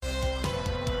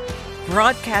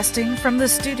Broadcasting from the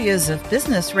studios of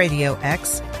Business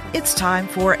RadioX, it's time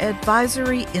for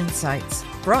Advisory Insights,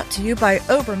 brought to you by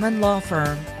Oberman Law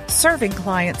Firm, serving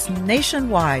clients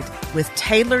nationwide with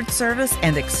tailored service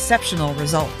and exceptional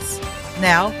results.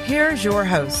 Now, here's your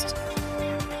host.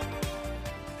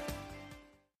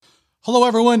 Hello,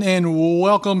 everyone, and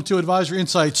welcome to Advisory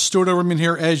Insights. Stuart Oberman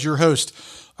here as your host.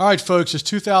 All right, folks, it's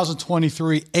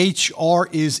 2023. HR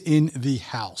is in the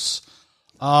house.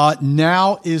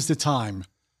 Now is the time.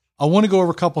 I want to go over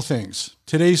a couple things.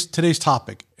 Today's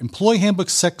topic, Employee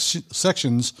Handbook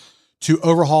Sections to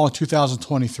Overhaul in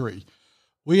 2023.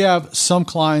 We have some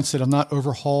clients that have not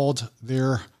overhauled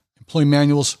their employee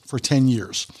manuals for 10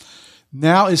 years.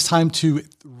 Now is time to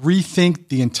rethink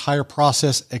the entire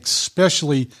process,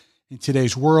 especially in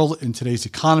today's world, in today's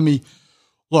economy.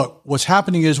 Look, what's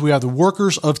happening is we have the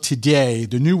workers of today,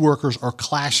 the new workers are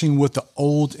clashing with the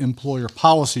old employer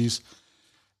policies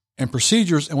and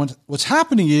procedures. And what's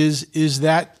happening is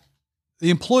that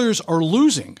the employers are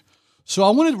losing. So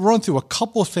I want to run through a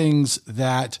couple of things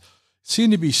that seem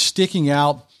to be sticking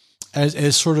out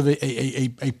as sort of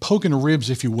a poke in the ribs,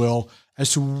 if you will,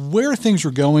 as to where things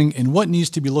are going and what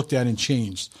needs to be looked at and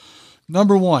changed.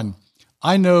 Number one,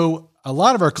 I know a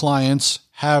lot of our clients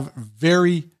have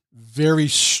very, very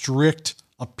strict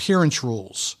appearance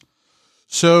rules.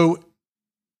 So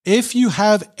if you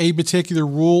have a particular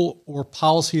rule or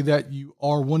policy that you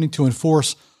are wanting to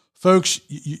enforce, folks,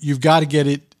 you've got to get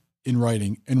it in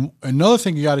writing. And another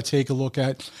thing you got to take a look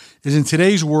at is in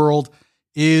today's world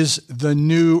is the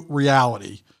new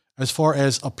reality as far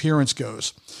as appearance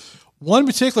goes. One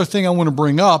particular thing I want to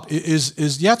bring up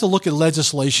is you have to look at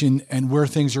legislation and where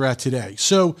things are at today.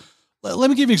 So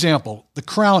let me give you an example. The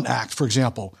Crown Act, for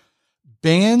example,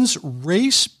 bans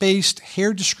race-based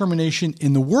hair discrimination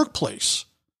in the workplace.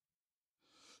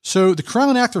 So the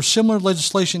Crown Act or similar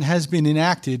legislation has been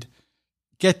enacted,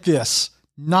 get this,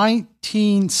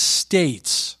 19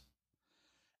 states.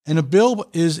 And a bill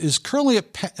is currently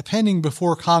pending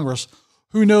before Congress.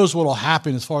 Who knows what will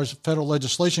happen as far as federal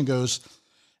legislation goes.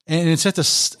 And it's at the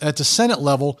Senate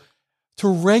level to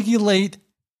regulate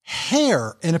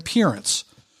hair and appearance.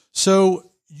 So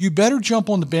you better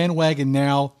jump on the bandwagon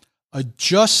now,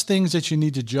 adjust things that you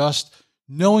need to adjust,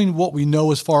 knowing what we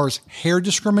know as far as hair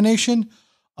discrimination.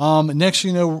 Next,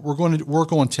 you know, we're going to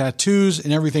work on tattoos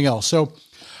and everything else. So,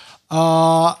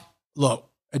 look,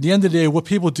 at the end of the day, what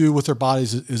people do with their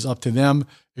bodies is up to them.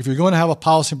 If you're going to have a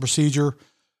policy and procedure,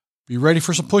 be ready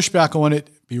for some pushback on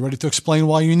it, be ready to explain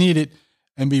why you need it,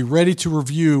 and be ready to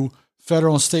review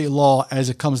federal and state law as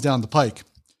it comes down the pike.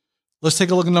 Let's take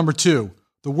a look at number two,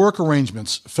 the work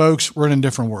arrangements. Folks, we're in a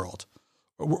different world.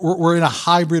 We're in a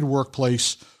hybrid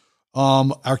workplace.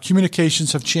 Our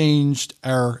communications have changed.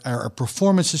 Our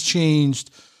performance has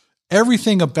changed.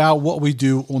 Everything about what we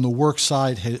do on the work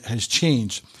side has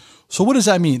changed. So what does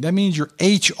that mean? That means your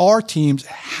HR teams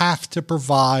have to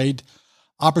provide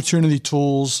opportunity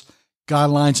tools,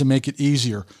 guidelines, and make it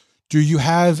easier. Do you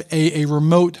have a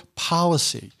remote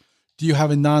policy? Do you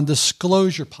have a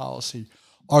non-disclosure policy?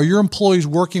 Are your employees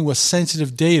working with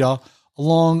sensitive data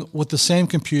along with the same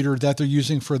computer that they're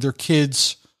using for their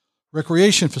kids'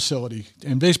 recreation facility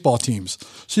and baseball teams?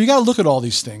 So you got to look at all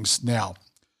these things now.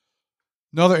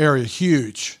 Another area,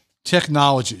 huge,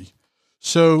 technology.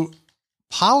 So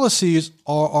policies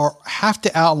have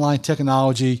to outline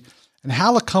technology and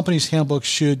how the company's handbook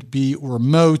should be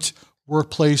remote,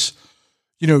 workplace.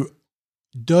 You know,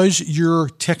 does your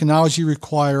technology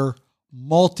require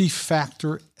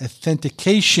multi-factor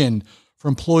authentication for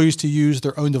employees to use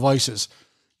their own devices?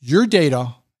 Your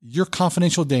data, your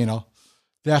confidential data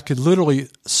that could literally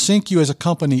sink you as a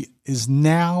company is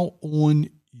now on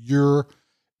your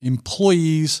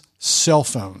employees' cell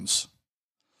phones.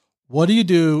 What do you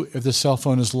do if the cell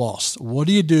phone is lost? What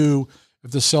do you do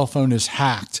if the cell phone is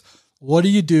hacked? What do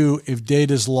you do if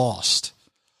data is lost?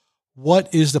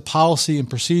 What is the policy and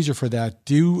procedure for that?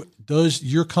 Does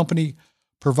your company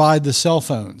provide the cell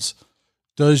phones?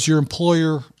 Does your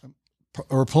employer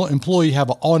or employee have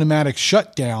an automatic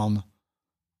shutdown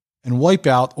and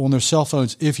wipeout on their cell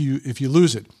phones if you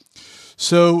lose it?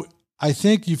 So I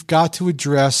think you've got to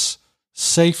address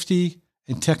safety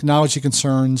and technology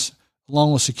concerns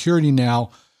along with security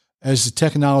now as the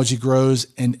technology grows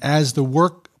and as the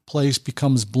workplace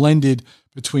becomes blended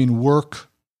between work,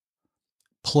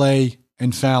 play,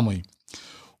 and family.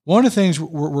 One of the things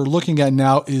we're looking at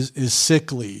now is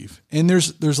sick leave. And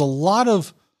there's a lot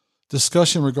of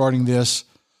discussion regarding this.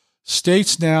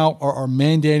 States now are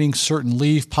mandating certain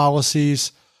leave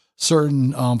policies.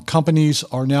 Certain companies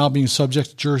are now being subject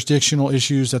to jurisdictional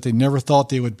issues that they never thought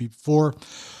they would be before.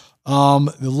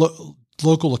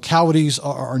 local localities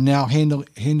are now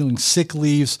handling sick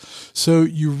leaves. So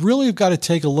you really have got to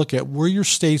take a look at where your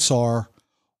states are,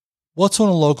 what's on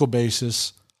a local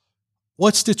basis,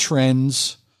 what's the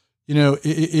trends.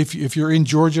 If you're in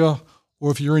Georgia,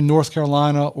 or if you're in North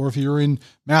Carolina, or if you're in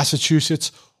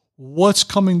Massachusetts, what's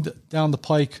coming down the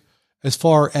pike as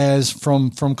far as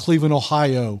from Cleveland,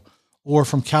 Ohio, or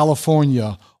from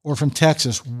California, or from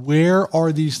Texas? Where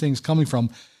are these things coming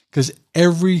from? Because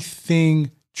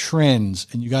everything trends,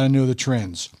 and you got to know the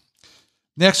trends.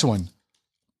 Next one.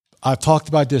 I've talked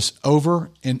about this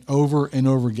over and over and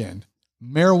over again.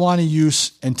 Marijuana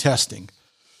use and testing.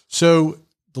 So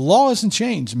the law hasn't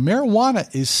changed.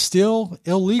 Marijuana is still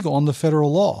illegal on the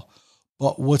federal law.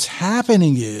 But what's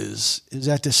happening is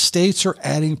that the states are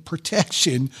adding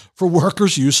protection for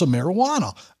workers' use of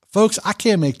marijuana. Folks, I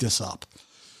can't make this up.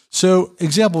 So,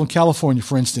 example, in California,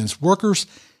 for instance,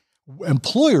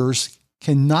 employers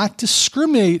cannot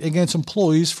discriminate against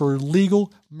employees for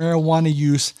legal marijuana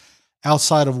use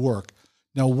outside of work.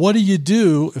 Now, what do you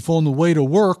do if on the way to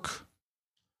work,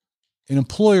 an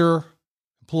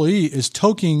employee is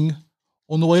toking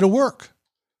on the way to work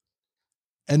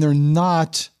and they're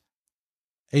not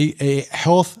a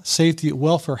health, safety,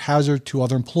 welfare hazard to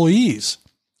other employees?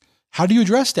 How do you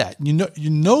address that? You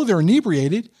know they're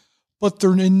inebriated, but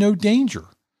they're in no danger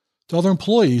to other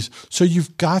employees. So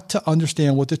you've got to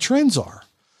understand what the trends are.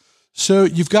 So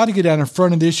you've got to get out in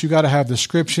front of this. You've got to have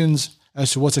descriptions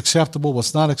as to what's acceptable,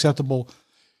 what's not acceptable.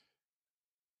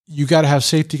 You got to have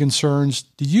safety concerns.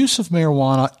 The use of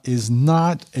marijuana is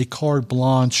not a carte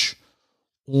blanche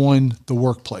on the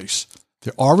workplace.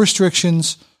 There are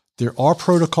restrictions. There are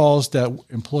protocols that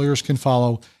employers can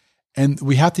follow. And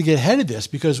we have to get ahead of this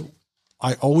because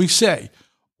I always say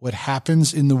what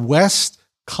happens in the West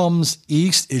comes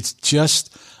East. It's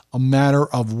just a matter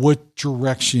of what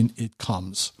direction it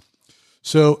comes.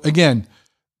 So again,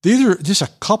 these are just a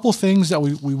couple things that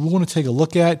we want to take a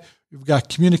look at. We've got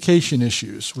communication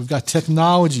issues. We've got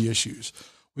technology issues.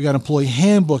 We got employee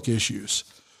handbook issues.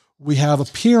 We have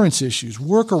appearance issues,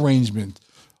 work arrangement.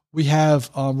 We have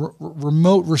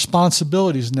remote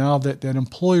responsibilities now that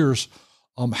employers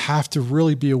have to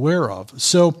really be aware of.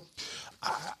 So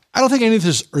I don't think any of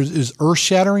this is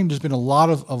earth-shattering. There's been a lot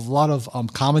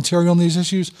of commentary on these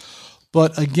issues.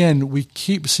 But again, we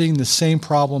keep seeing the same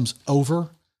problems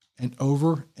over and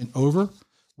over and over,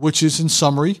 which is, in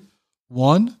summary,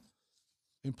 1,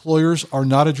 employers are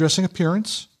not addressing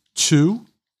appearance. 2,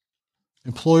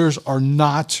 employers are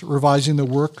not revising their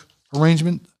work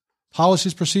arrangement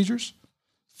policies, procedures.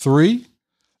 3,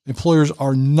 employers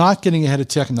are not getting ahead of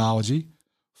technology.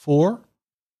 4,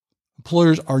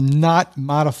 employers are not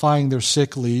modifying their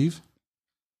sick leave.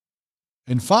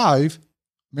 And 5,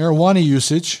 marijuana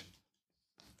usage.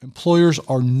 Employers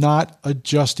are not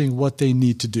adjusting what they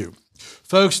need to do.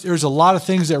 Folks, there's a lot of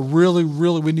things that really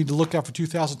we need to look at for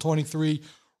 2023.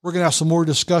 We're going to have some more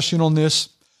discussion on this.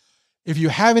 If you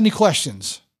have any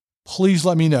questions, please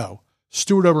let me know.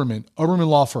 Stuart Oberman, Oberman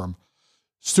Law Firm.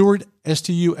 Stuart,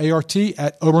 S-T-U-A-R-T,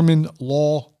 at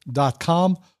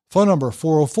obermanlaw.com. Phone number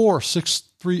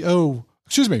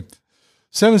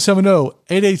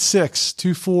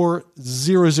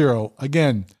 770-886-2400.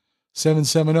 Again,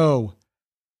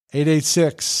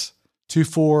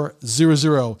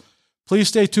 770-886-2400. Please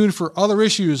stay tuned for other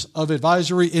issues of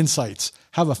Advisory Insights.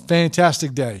 Have a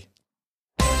fantastic day.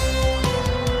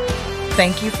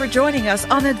 Thank you for joining us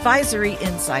on Advisory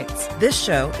Insights. This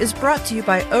show is brought to you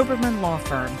by Oberman Law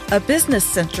Firm, a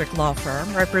business-centric law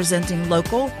firm representing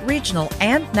local, regional,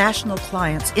 and national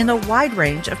clients in a wide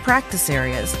range of practice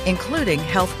areas, including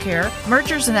healthcare,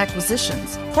 mergers and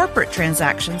acquisitions, corporate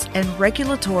transactions, and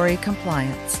regulatory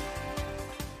compliance.